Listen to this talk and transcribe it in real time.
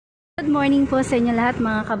Good morning po sa inyo lahat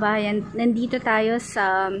mga kabayan. Nandito tayo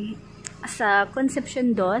sa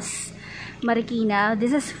Concepcion 2, Marikina.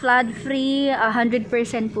 This is flood free, 100%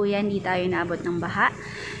 po yan, hindi tayo naabot ng baha.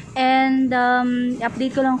 And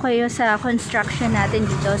update ko lang kayo sa construction natin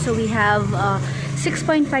dito. So we have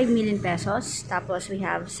 6.5 million pesos, tapos we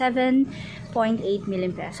have 7.8 million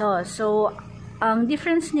pesos. So ang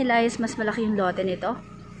difference nila is mas malaki yung lote nito.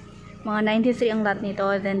 Mga 93 ang lot nito,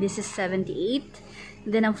 then this is 78.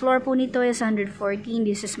 Then, ang floor po nito is 114.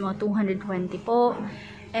 This is mga 220 po.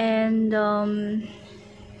 And,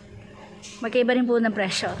 magkaiba rin po ng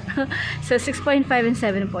presyo. So, 6.5 and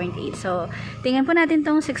 7.8. So, tingnan po natin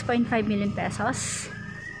tong 6.5 million pesos.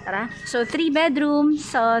 Tara. So, 3 bedrooms,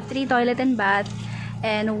 3 toilet and bath,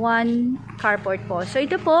 and 1 carport po. So,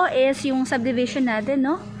 ito po is yung subdivision natin,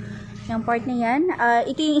 no? Yung part na yan.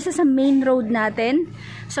 Ito yung isa sa main road natin.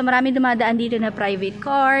 So, marami dumadaan dito na private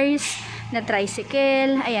cars, na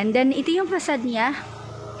tricycle. Ayan. Then, ito yung facade niya.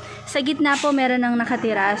 Sa gitna po, meron ng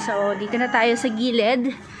nakatira. So, dito na tayo sa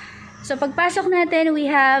gilid. So, pagpasok natin, we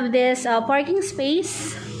have this parking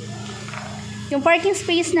space. Yung parking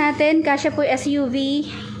space natin, kasya po SUV.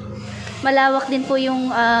 Malawak din po yung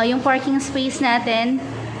parking space natin.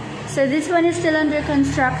 So, this one is still under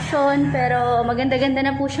construction. Pero, maganda-ganda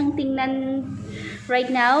na po siyang tingnan right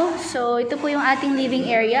now. So, ito po yung ating living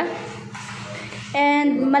area.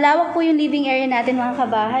 And malawak po yung living area natin mga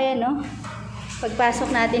kabahay, ano?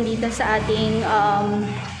 Pagpasok natin dito sa ating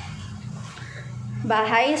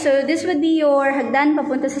bahay. So this would be your hagdan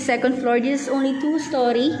papunta sa second floor. This is only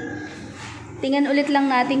 2-story. Tingnan ulit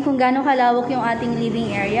lang natin kung gaano kalawak yung ating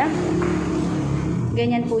living area.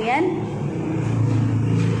 Ganyan po yan.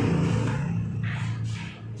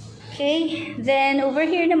 Okay. Then over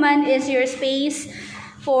here naman is your space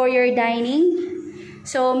for your dining.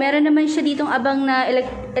 So, meron naman siya ditong abang na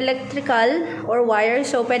electrical or wire.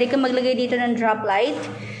 So, pwede kang maglagay dito ng drop light.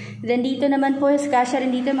 Then, dito naman po, kasya rin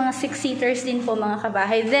dito mga 6-seaters din po mga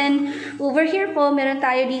kabahay. Then, over here po, meron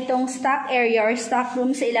tayo ditong stock area or stock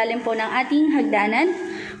room sa ilalim po ng ating hagdanan.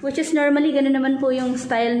 Which is normally, ganun naman po yung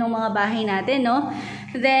style ng mga bahay natin, no?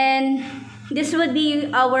 Then, this would be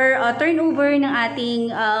our turnover ng ating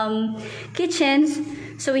kitchens.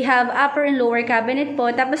 So, we have upper and lower cabinet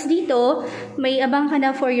po. Tapos dito, may abang ka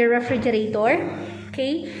na for your refrigerator.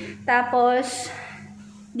 Okay? Tapos,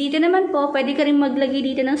 dito naman po, pwede ka rin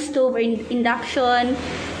maglagay dito ng stove or induction.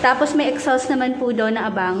 Tapos, may exhaust naman po doon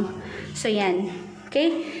na abang. So, yan.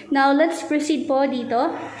 Okay? Now, let's proceed po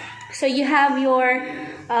dito. So, you have your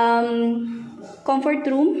comfort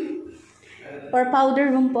room or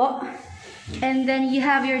powder room po. And then, you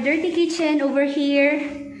have your dirty kitchen over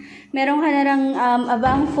here. Meron ka na lang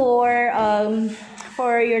abang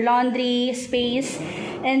for your laundry space.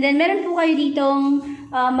 And then, meron po kayo ditong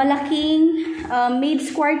malaking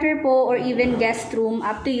maid's quarter po or even guest room,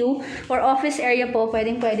 up to you. Or office area po,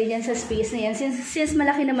 pwedeng-pwede dyan sa space na yan. Since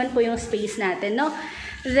malaki naman po yung space natin, no?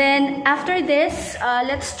 Then, after this,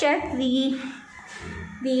 let's check the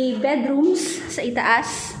bedrooms sa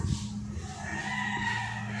itaas.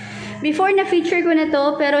 Before na-feature ko na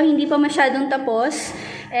to, pero hindi pa masyadong tapos.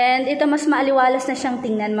 And ito mas maaliwalas na siyang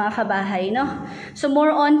tingnan mga kabahay, no? So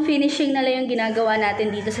more on finishing na lang yung ginagawa natin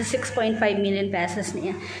dito sa 6.5 million pesos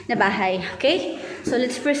na bahay. Okay? So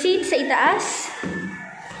let's proceed sa itaas.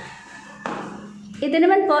 Ito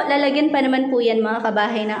naman po, lalagyan pa naman po yan mga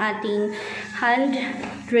kabahay ng ating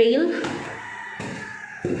handrail.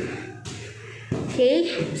 Okay?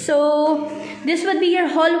 So this would be your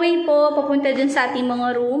hallway po papunta dun sa ating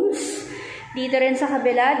mga rooms. Dito rin sa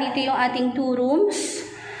kabila, dito yung ating 2 rooms.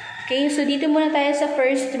 Okay, so dito muna tayo sa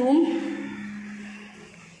first room.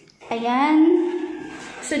 Ayan.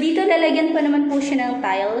 So dito lalagyan pa naman po siya ng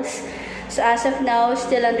tiles. So as of now,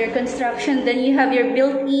 still under construction. Then you have your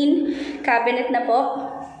built-in cabinet na po.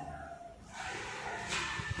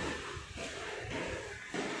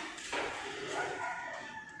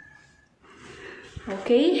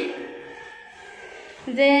 Okay.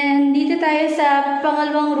 Then dito tayo sa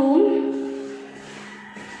pangalawang room.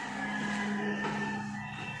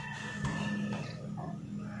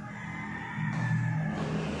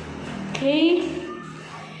 Okay.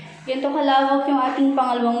 Ganito kalawak yung ating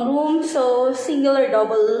pangalawang room. So, single or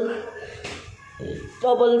double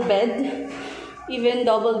bed. Even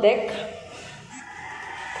double deck.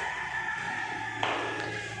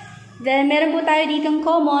 Then, meron po tayo ditong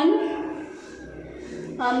common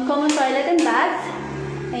toilet and bath.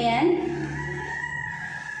 Ayan.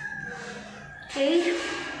 Okay.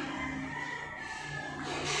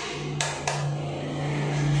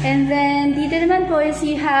 And then, dito naman po is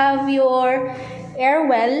you have your air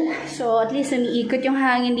well. So, at least umiikot yung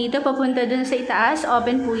hangin dito papunta dun sa itaas.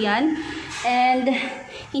 Open po yan. And,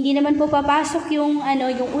 hindi naman po papasok yung,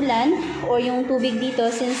 yung ulan o yung tubig dito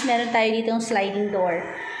since meron tayo ditong sliding door.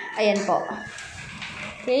 Ayan po.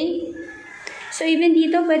 Okay? So, even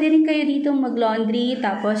dito, pwede rin kayo dito mag-laundry.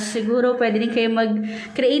 Tapos, siguro pwede rin kayo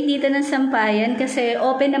mag-create dito ng sampayan kasi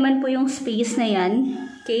open naman po yung space na yan.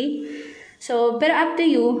 Okay? So, pero up to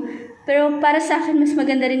you. Pero para sa akin, mas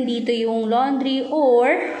maganda rin dito yung laundry or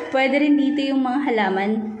pwede rin dito yung mga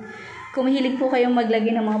halaman. Kung mahilig po kayong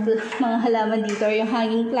maglagay ng mga halaman dito or yung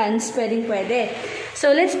hanging plants, pwede. So,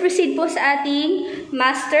 let's proceed po sa ating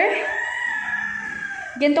master.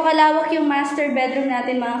 Ganito kalawak yung master bedroom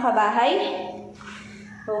natin mga kabahay.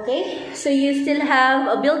 Okay? So, you still have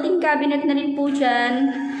a built-in cabinet na rin po dyan.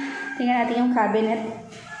 Tingnan natin yung cabinet.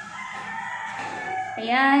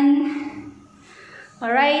 Ayan.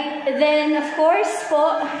 Alright, then of course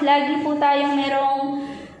po, lagi po tayong merong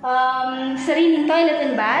sariling toilet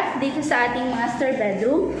and bath dito sa ating master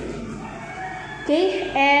bedroom. Okay,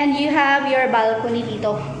 and you have your balcony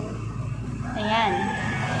dito. Ayan.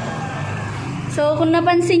 So, kung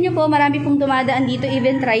napansin nyo po, marami pong dumadaan dito,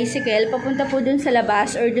 even tricycle, papunta po dun sa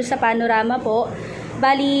labas or dun sa panorama po.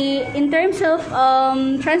 Bali, in terms of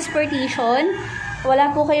transportation, wala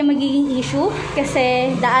po kayong magiging issue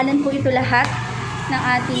kasi daanan po ito lahat ng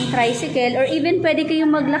ating tricycle or even pwede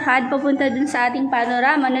kayong maglakad papunta dun sa ating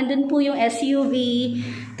panorama. Nandun po yung SUV,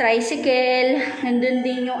 tricycle, nandun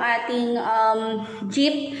din yung ating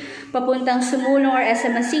jeep papuntang Sumulong or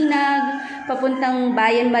SM Masinag, papuntang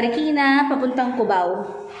Bayan Marikina, papuntang Cubao.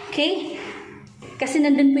 Okay? Kasi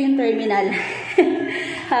nandun po yung terminal.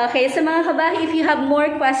 Okay, sa mga kabahay, if you have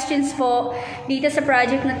more questions po dito sa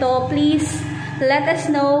project na to, please let us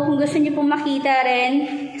know. Kung gusto niyo pong makita rin,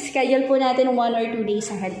 schedule po natin 1 or 2 days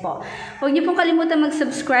ahead po. Huwag niyo pong kalimutan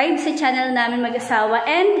mag-subscribe sa channel namin Mag-asawa.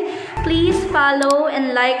 And please follow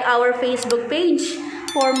and like our Facebook page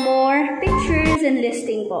for more pictures and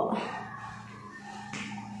listing po.